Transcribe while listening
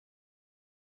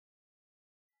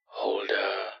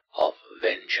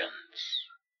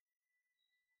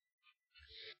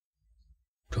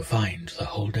To find the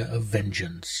holder of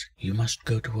vengeance, you must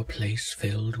go to a place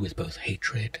filled with both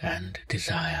hatred and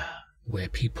desire, where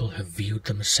people have viewed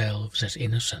themselves as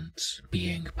innocents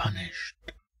being punished.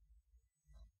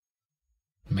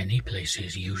 Many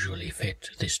places usually fit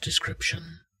this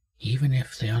description, even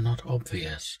if they are not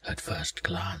obvious at first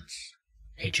glance.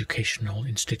 Educational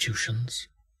institutions,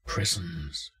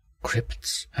 prisons,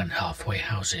 crypts, and halfway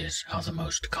houses are the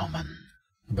most common,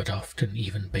 but often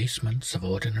even basements of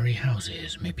ordinary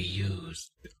houses may be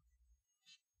used.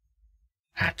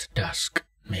 At dusk,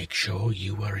 make sure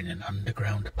you are in an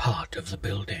underground part of the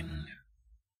building,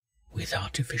 with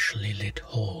artificially lit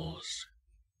halls.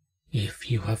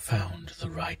 If you have found the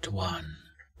right one,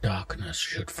 darkness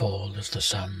should fall as the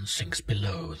sun sinks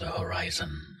below the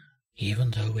horizon,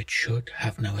 even though it should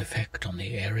have no effect on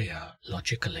the area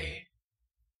logically.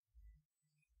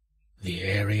 The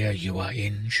area you are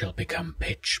in shall become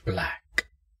pitch black.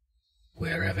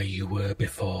 Wherever you were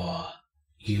before,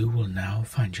 you will now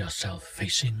find yourself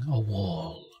facing a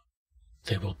wall.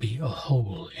 There will be a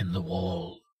hole in the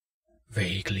wall,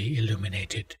 vaguely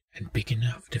illuminated and big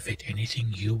enough to fit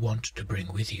anything you want to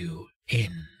bring with you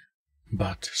in,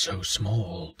 but so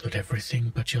small that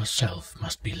everything but yourself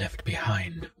must be left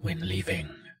behind when leaving.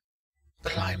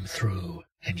 Climb through,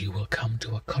 and you will come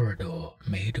to a corridor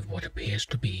made of what appears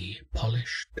to be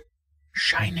polished,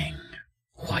 shining,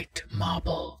 white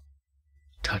marble.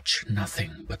 Touch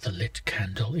nothing but the lit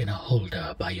candle in a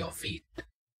holder by your feet.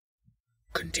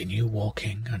 Continue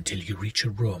walking until you reach a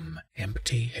room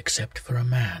empty except for a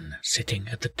man sitting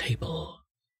at the table.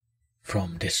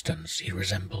 From distance he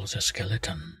resembles a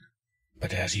skeleton,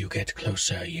 but as you get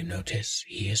closer you notice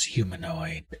he is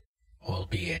humanoid,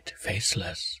 albeit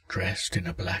faceless, dressed in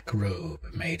a black robe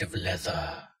made of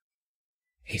leather.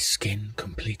 His skin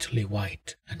completely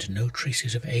white, and no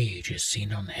traces of age is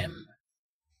seen on him.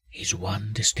 His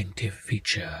one distinctive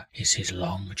feature is his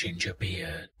long ginger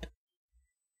beard.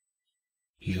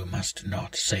 You must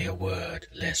not say a word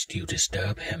lest you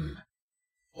disturb him.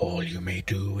 All you may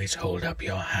do is hold up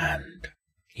your hand,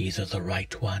 either the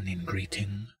right one in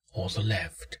greeting or the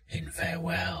left in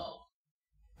farewell.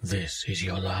 This is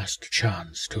your last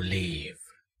chance to leave.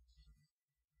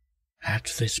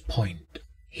 At this point,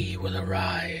 he will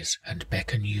arise and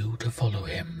beckon you to follow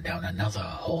him down another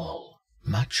hall,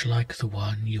 much like the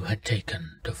one you had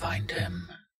taken to find him.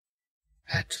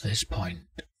 At this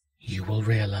point, you will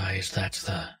realize that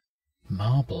the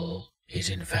marble is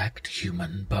in fact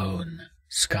human bone,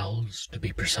 skulls to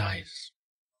be precise.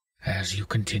 As you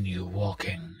continue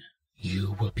walking,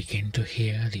 you will begin to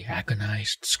hear the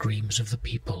agonized screams of the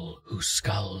people whose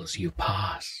skulls you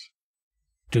pass.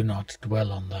 Do not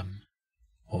dwell on them,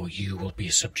 or you will be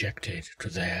subjected to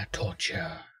their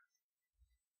torture.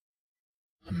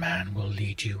 The man will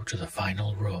lead you to the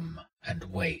final room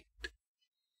and wait.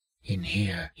 In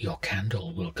here your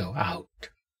candle will go out.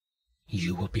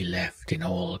 You will be left in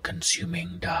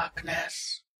all-consuming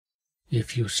darkness.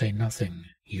 If you say nothing,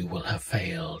 you will have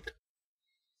failed.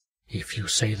 If you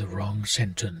say the wrong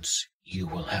sentence, you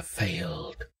will have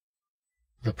failed.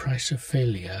 The price of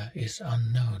failure is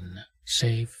unknown,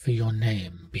 save for your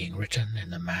name being written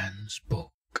in the man's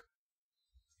book.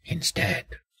 Instead,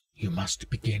 you must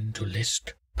begin to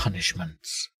list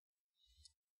punishments.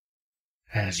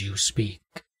 As you speak,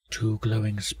 2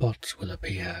 glowing spots will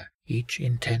appear, each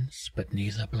intense but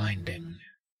neither blinding.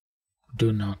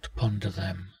 Do not ponder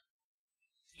them.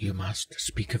 You must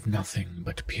speak of nothing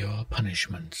but pure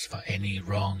punishments for any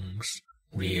wrongs,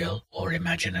 real or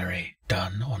imaginary,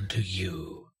 done unto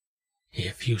you.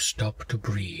 If you stop to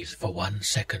breathe for 1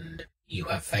 second, you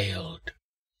have failed.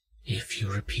 If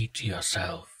you repeat to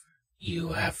yourself,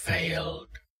 you have failed.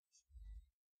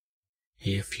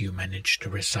 If you manage to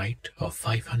recite of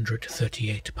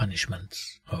 538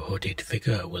 punishments, a hooded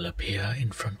figure will appear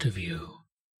in front of you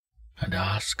and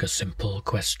ask a simple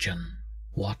question.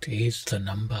 What is the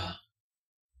number?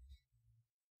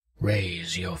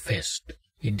 Raise your fist,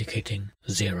 indicating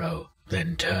 0,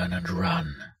 then turn and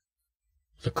run.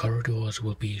 The corridors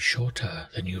will be shorter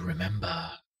than you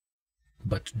remember,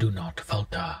 but do not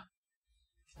falter.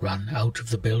 Run out of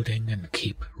the building and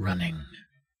keep running.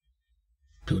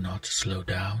 Do not slow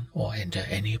down or enter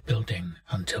any building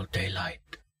until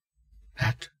daylight.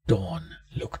 At dawn,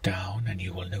 look down and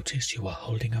you will notice you are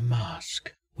holding a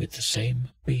mask with the same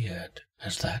beard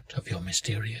as that of your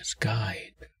mysterious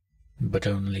guide, but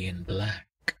only in black.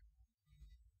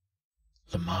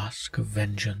 The Mask of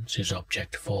Vengeance is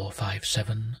Object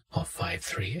 457 of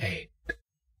 538.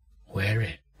 Wear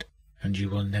it, and you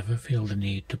will never feel the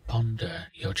need to ponder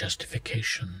your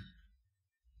justification.